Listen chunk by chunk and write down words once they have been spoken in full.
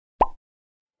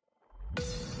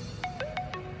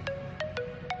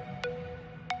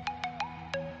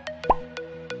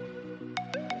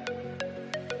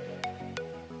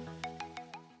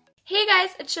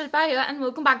guys, it's Shilpa here and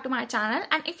welcome back to my channel.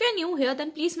 And if you're new here,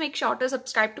 then please make sure to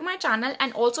subscribe to my channel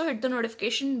and also hit the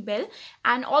notification bell.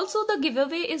 And also the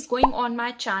giveaway is going on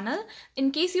my channel.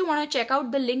 In case you want to check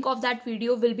out, the link of that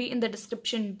video will be in the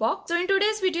description box. So in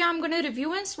today's video, I'm going to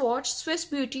review and swatch Swiss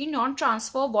Beauty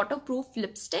Non-Transfer Waterproof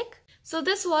Lipstick. So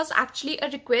this was actually a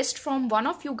request from one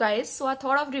of you guys, so I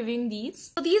thought of reviewing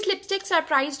these. So these lipsticks are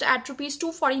priced at Rs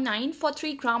 249 for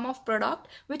 3 gram of product,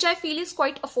 which I feel is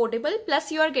quite affordable,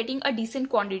 plus you are getting a decent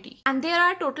quantity. And there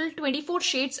are total 24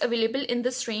 shades available in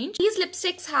this range. These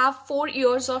lipsticks have 4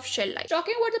 years of shell life.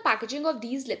 Talking about the packaging of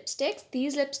these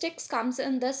lipsticks comes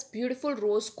in this beautiful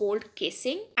rose gold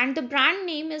casing, and the brand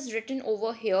name is written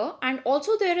over here, and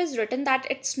also there is written that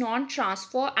it's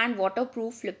non-transfer and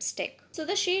waterproof lipstick. So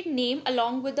the shade name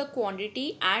along with the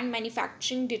quantity and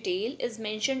manufacturing detail is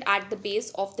mentioned at the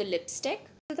base of the lipstick.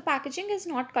 So the packaging is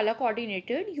not color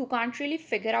coordinated. You can't really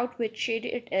figure out which shade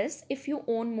it is if you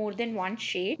own more than one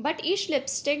shade. But each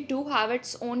lipstick do have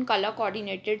its own color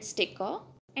coordinated sticker.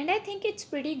 And I think it's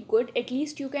pretty good. At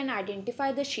least you can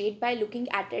identify the shade by looking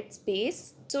at its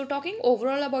base. So talking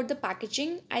overall about the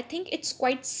packaging, I think it's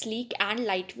quite sleek and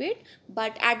lightweight,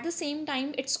 but at the same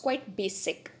time it's quite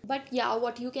basic. But yeah,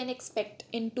 what you can expect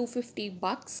in 250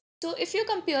 bucks. So if you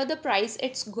compare the price,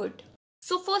 it's good.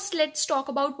 So first, let's talk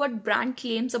about what brand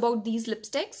claims about these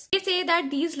lipsticks. They say that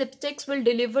these lipsticks will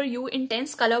deliver you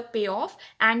intense color payoff,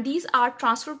 and these are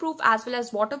transfer proof as well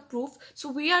as waterproof.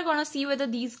 So we are gonna see whether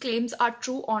these claims are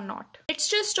true or not. Let's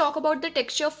just talk about the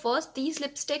texture first. These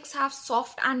lipsticks have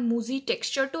soft and moussey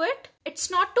texture to it.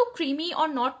 It's not too creamy or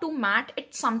not too matte,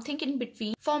 it's something in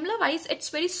between. Formula wise, it's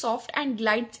very soft and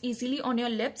glides easily on your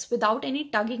lips without any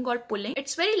tugging or pulling.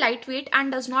 It's very lightweight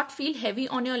and does not feel heavy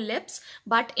on your lips,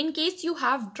 but in case you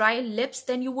have dry lips,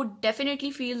 then you would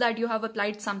definitely feel that you have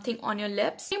applied something on your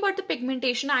lips. Talking about the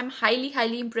pigmentation, I'm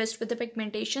highly impressed with the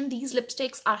pigmentation. These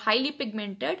lipsticks are highly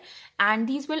pigmented, and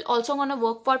these will also gonna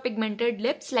work for pigmented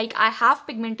lips. Like I have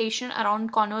pigmentation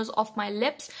around corners of my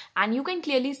lips, and you can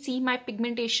clearly see my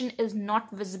pigmentation is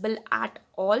not visible at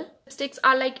all. Lipsticks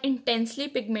are like intensely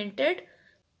pigmented.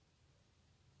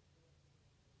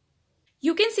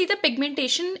 You can see the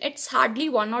pigmentation, it's hardly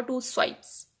 1 or 2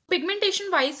 swipes. Pigmentation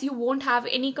wise, you won't have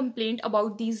any complaint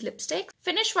about these lipsticks.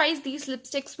 Finish wise, these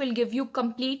lipsticks will give you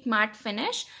complete matte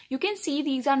finish. You can see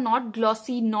these are not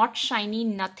glossy, not shiny,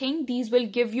 nothing. These will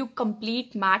give you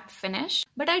complete matte finish.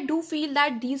 But I do feel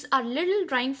that these are little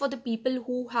drying for the people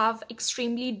who have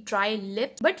extremely dry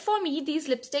lips. But for me, these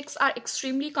lipsticks are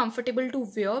extremely comfortable to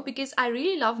wear because I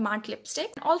really love matte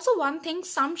lipstick. Also one thing,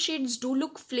 some shades do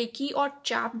look flaky or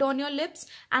chapped on your lips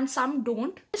and some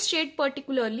don't. This shade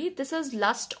particularly, this is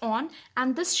Lust On,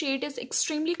 and this shade is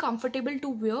extremely comfortable to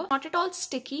wear, not at all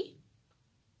sticky.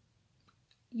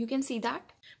 You can see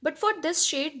that. But for this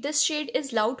shade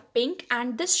is Loud Pink,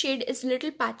 and this shade is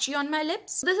little patchy on my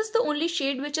lips. This is the only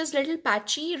shade which is little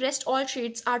patchy. Rest all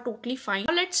shades are totally fine.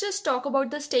 Now let's just talk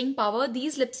about the staying power.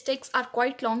 These lipsticks are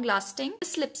quite long lasting.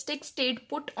 This lipstick stayed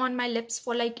put on my lips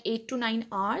for like 8 to 9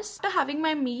 hours. After having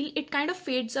my meal, it kind of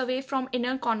fades away from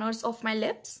inner corners of my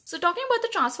lips. So talking about the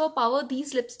transfer power,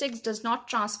 these lipsticks does not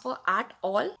transfer at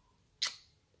all.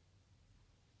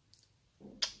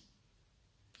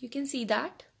 You can see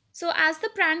that. So as the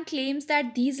brand claims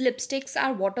that these lipsticks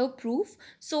are waterproof,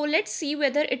 so let's see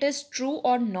whether it is true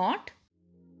or not.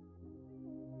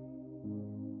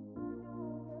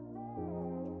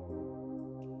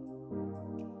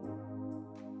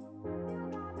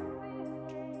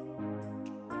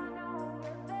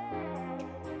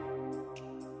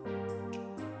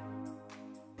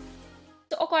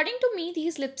 According to me,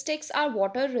 these lipsticks are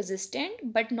water resistant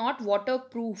but not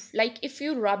waterproof. Like if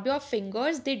you rub your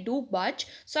fingers, they do budge.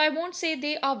 So I won't say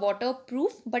they are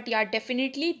waterproof, but yeah,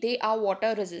 definitely they are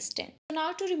water resistant. So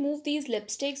now to remove these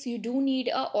lipsticks, you do need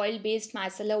a oil-based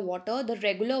micellar water. The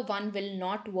regular one will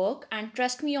not work, and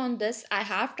trust me on this, I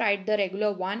have tried the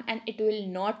regular one and it will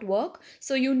not work.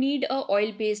 So you need a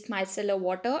oil-based micellar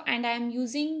water, and I am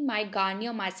using my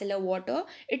Garnier micellar water.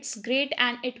 It's great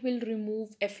and it will remove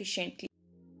efficiently.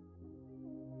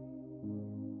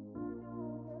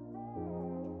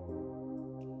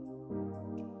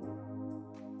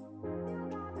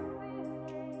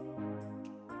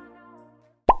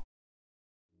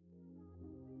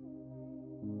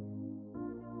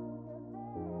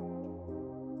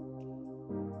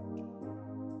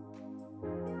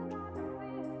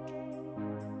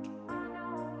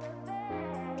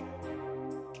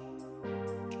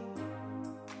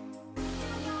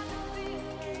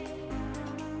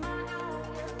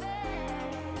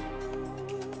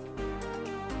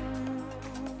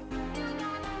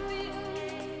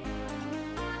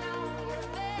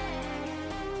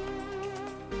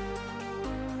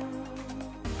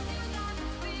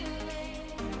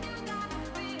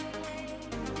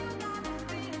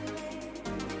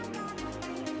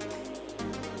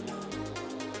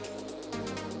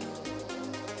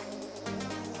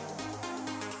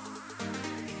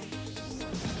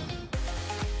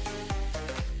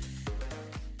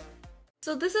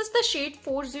 So this is the shade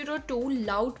 402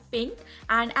 Loud Pink,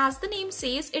 and as the name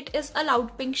says, it is a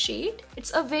loud pink shade.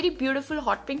 It's a very beautiful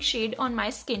hot pink shade on my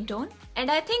skin tone,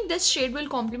 and I think this shade will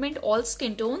complement all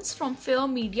skin tones from fair,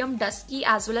 medium, dusky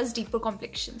as well as deeper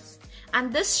complexions.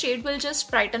 And this shade will just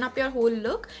brighten up your whole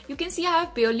look. You can see I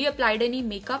have barely applied any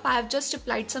makeup. I have just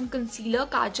applied some concealer,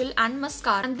 kajal and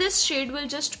mascara, and this shade will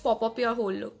just pop up your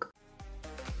whole look.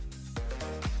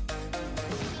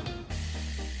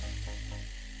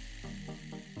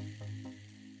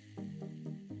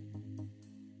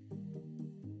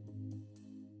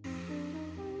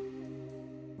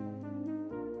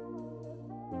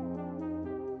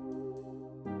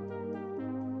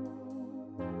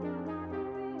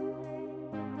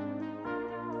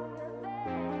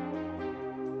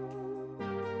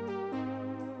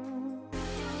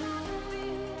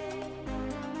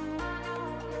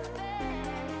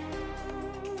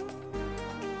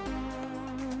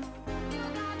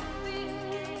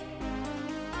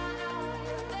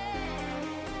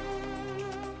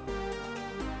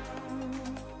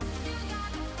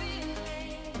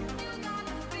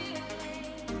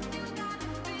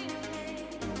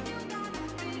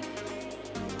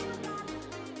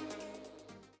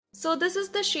 So this is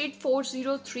the shade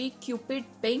 403 Cupid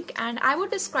Pink, and I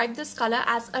would describe this color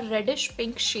as a reddish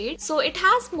pink shade. So it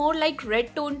has more like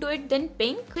red tone to it than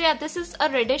pink. So yeah, this is a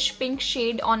reddish pink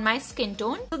shade on my skin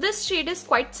tone. So this shade is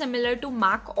quite similar to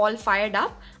MAC All Fired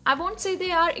Up. I won't say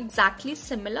they are exactly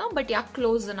similar, but yeah,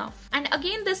 close enough. And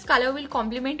again, this color will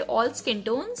complement all skin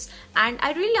tones, and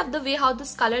I really love the way how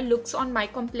this color looks on my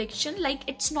complexion. Like,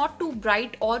 it's not too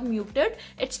bright or muted.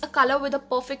 It's a color with a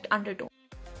perfect undertone.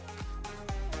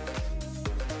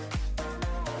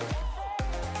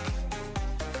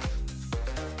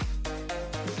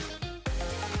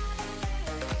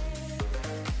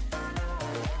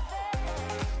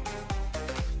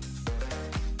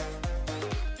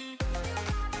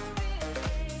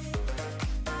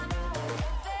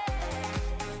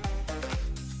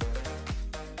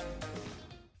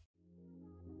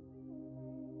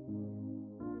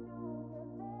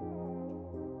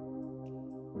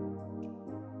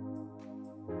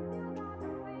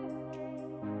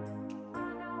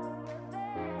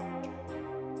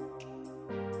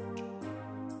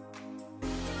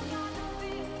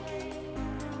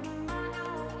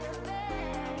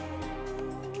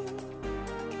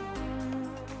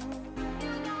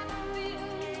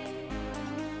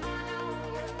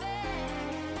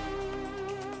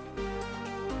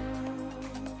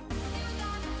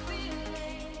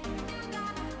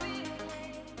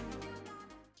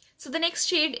 So the next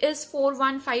shade is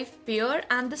 415 Pear,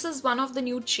 and this is one of the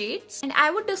nude shades, and I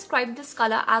would describe this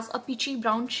color as a peachy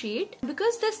brown shade.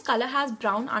 Because this color has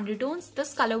brown undertones,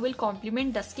 this color will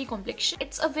complement dusky complexion.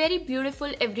 It's a very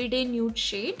beautiful everyday nude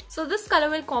shade. So this color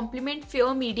will complement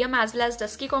fair, medium as well as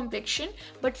dusky complexion,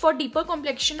 but for deeper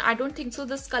complexion I don't think so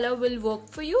this color will work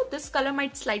for you. This color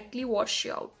might slightly wash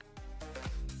you out.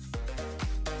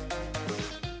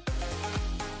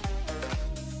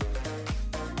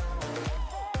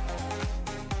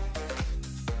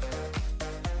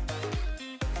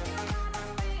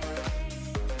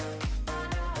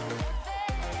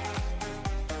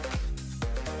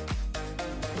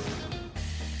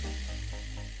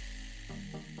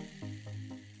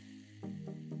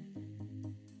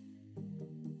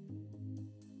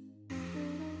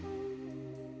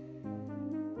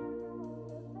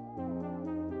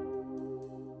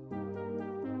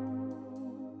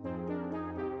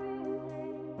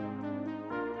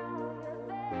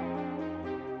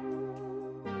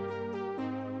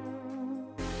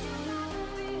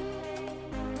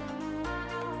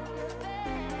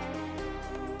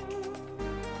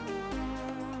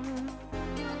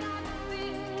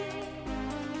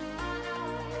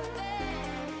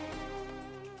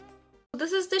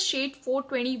 This is the shade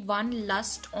 421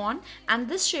 Lust On, and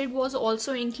this shade was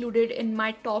also included in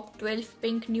my top 12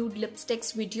 pink nude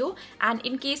lipsticks video, and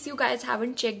in case you guys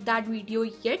haven't checked that video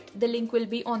yet, the link will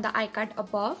be on the iCard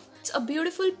above. It's a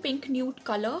beautiful pink nude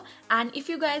color, and if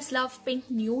you guys love pink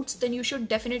nudes, then you should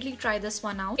definitely try this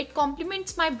one out. It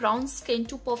complements my brown skin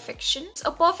to perfection. It's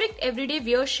a perfect everyday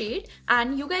wear shade,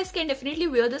 and you guys can definitely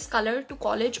wear this color to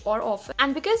college or office.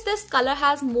 And because this color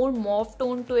has more mauve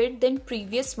tone to it than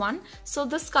previous one, so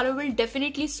this color will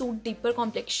definitely suit deeper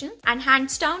complexion, and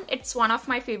hands down it's one of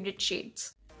my favorite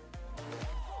shades.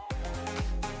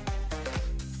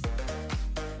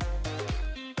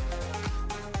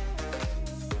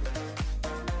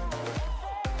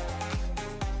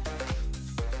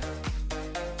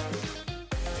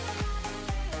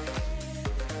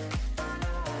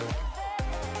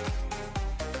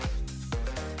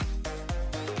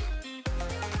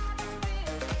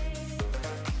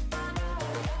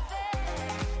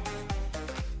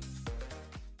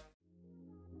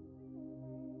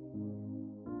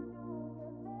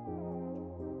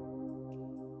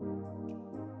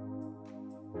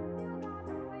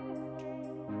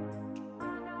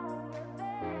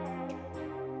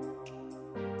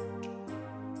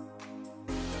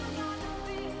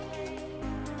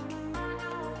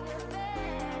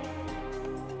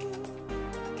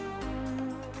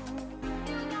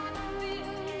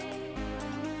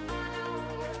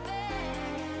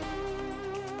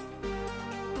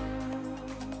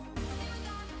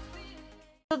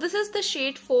 So this is the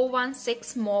shade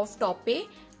 416 Mauve Taupe,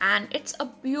 and it's a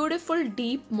beautiful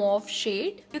deep mauve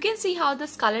shade. You can see how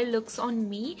this color looks on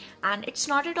me, and it's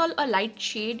not at all a light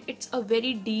shade, it's a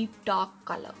very deep dark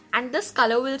color. And this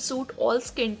color will suit all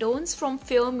skin tones from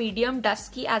fair, medium,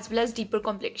 dusky as well as deeper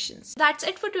complexions. That's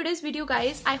it for today's video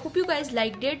guys. I hope you guys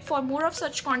liked it. For more of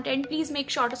such content, please make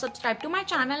sure to subscribe to my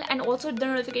channel and also hit the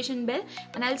notification bell.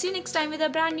 And I'll see you next time with a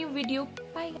brand new video.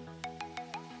 Bye.